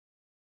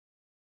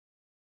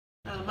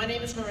My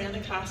name is Miranda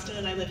Kosten,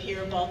 and I live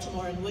here in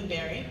Baltimore in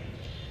Woodbury.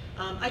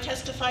 I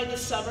testified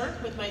this summer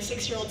with my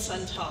 6-year-old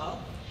son,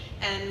 Tal,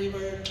 and we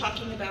were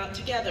talking about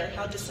together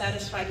how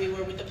dissatisfied we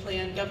were with the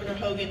plan Governor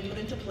Hogan put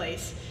into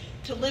place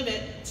to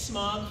limit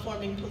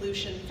smog-forming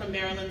pollution from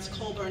Maryland's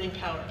coal-burning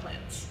power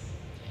plants.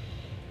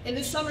 In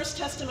this summer's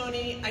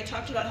testimony, I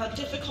talked about how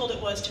difficult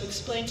it was to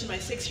explain to my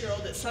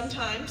 6-year-old that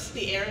sometimes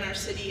the air in our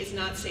city is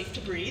not safe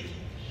to breathe,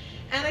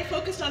 and I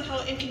focused on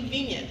how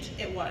inconvenient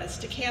it was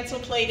to cancel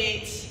play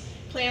dates,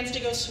 plans to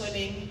go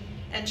swimming,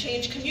 and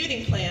change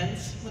commuting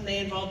plans when they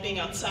involved being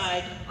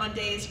outside on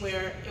days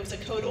where it was a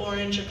code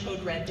orange or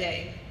code red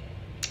day,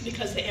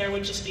 because the air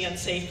would just be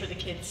unsafe for the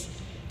kids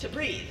to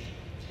breathe.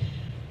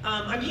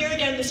 I'm here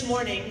again this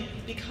morning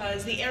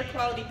because the air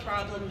quality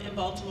problem in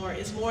Baltimore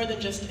is more than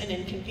just an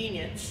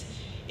inconvenience.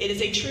 It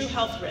is a true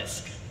health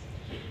risk.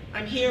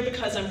 I'm here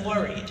because I'm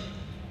worried.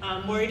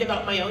 I'm worried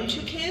about my own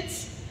 2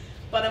 kids,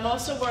 but I'm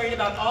also worried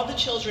about all the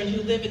children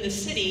who live in the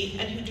city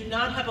and who do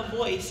not have a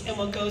voice in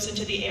what goes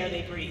into the air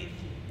they breathe.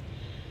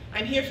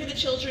 I'm here for the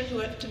children who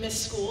have to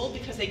miss school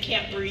because they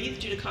can't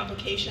breathe due to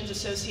complications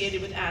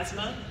associated with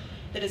asthma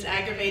that is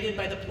aggravated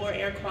by the poor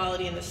air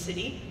quality in the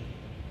city.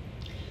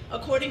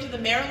 According to the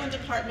Maryland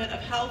Department of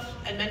Health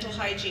and Mental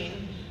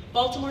Hygiene,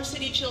 Baltimore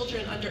City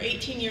children under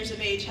 18 years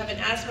of age have an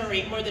asthma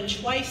rate more than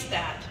twice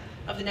that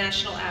of the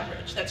national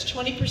average. That's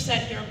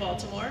 20% here in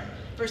Baltimore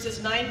versus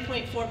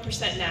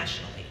 9.4%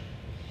 nationally.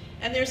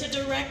 And there's a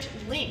direct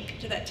link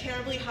to that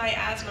terribly high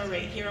asthma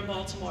rate here in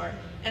Baltimore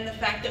and the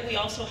fact that we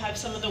also have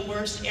some of the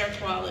worst air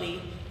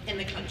quality in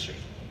the country.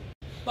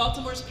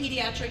 Baltimore's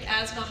pediatric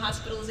asthma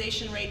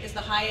hospitalization rate is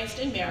the highest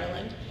in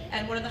Maryland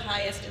and one of the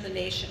highest in the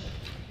nation.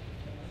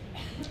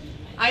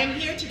 I am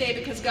here today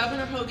because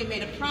Governor Hogan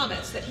made a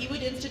promise that he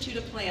would institute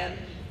a plan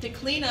to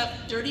clean up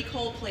dirty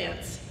coal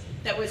plants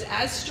that was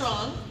as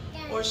strong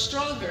or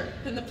stronger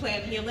than the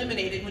plan he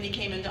eliminated when he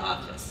came into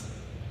office.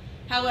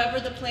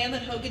 However, the plan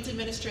that Hogan's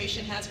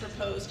administration has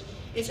proposed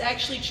is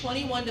actually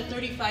 21 to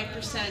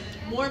 35%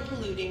 more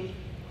polluting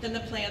than the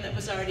plan that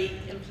was already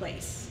in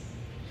place.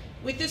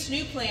 With this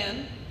new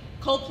plan,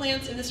 coal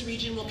plants in this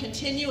region will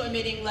continue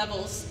emitting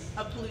levels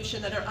of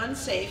pollution that are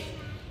unsafe,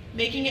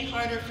 making it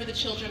harder for the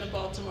children of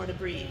Baltimore to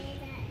breathe.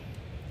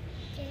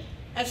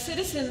 As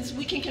citizens,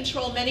 we can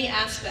control many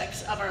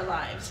aspects of our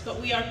lives,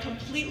 but we are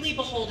completely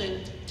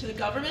beholden to the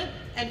government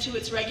and to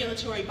its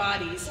regulatory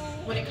bodies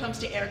when it comes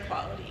to air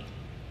quality.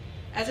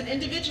 As an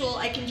individual,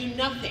 I can do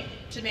nothing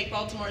to make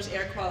Baltimore's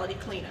air quality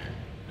cleaner,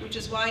 which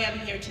is why I'm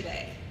here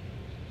today.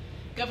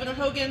 Governor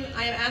Hogan,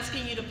 I am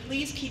asking you to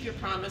please keep your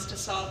promise to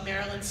solve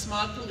Maryland's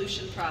smog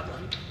pollution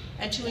problem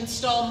and to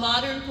install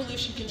modern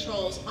pollution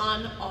controls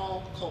on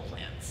all coal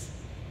plants.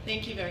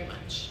 Thank you very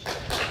much.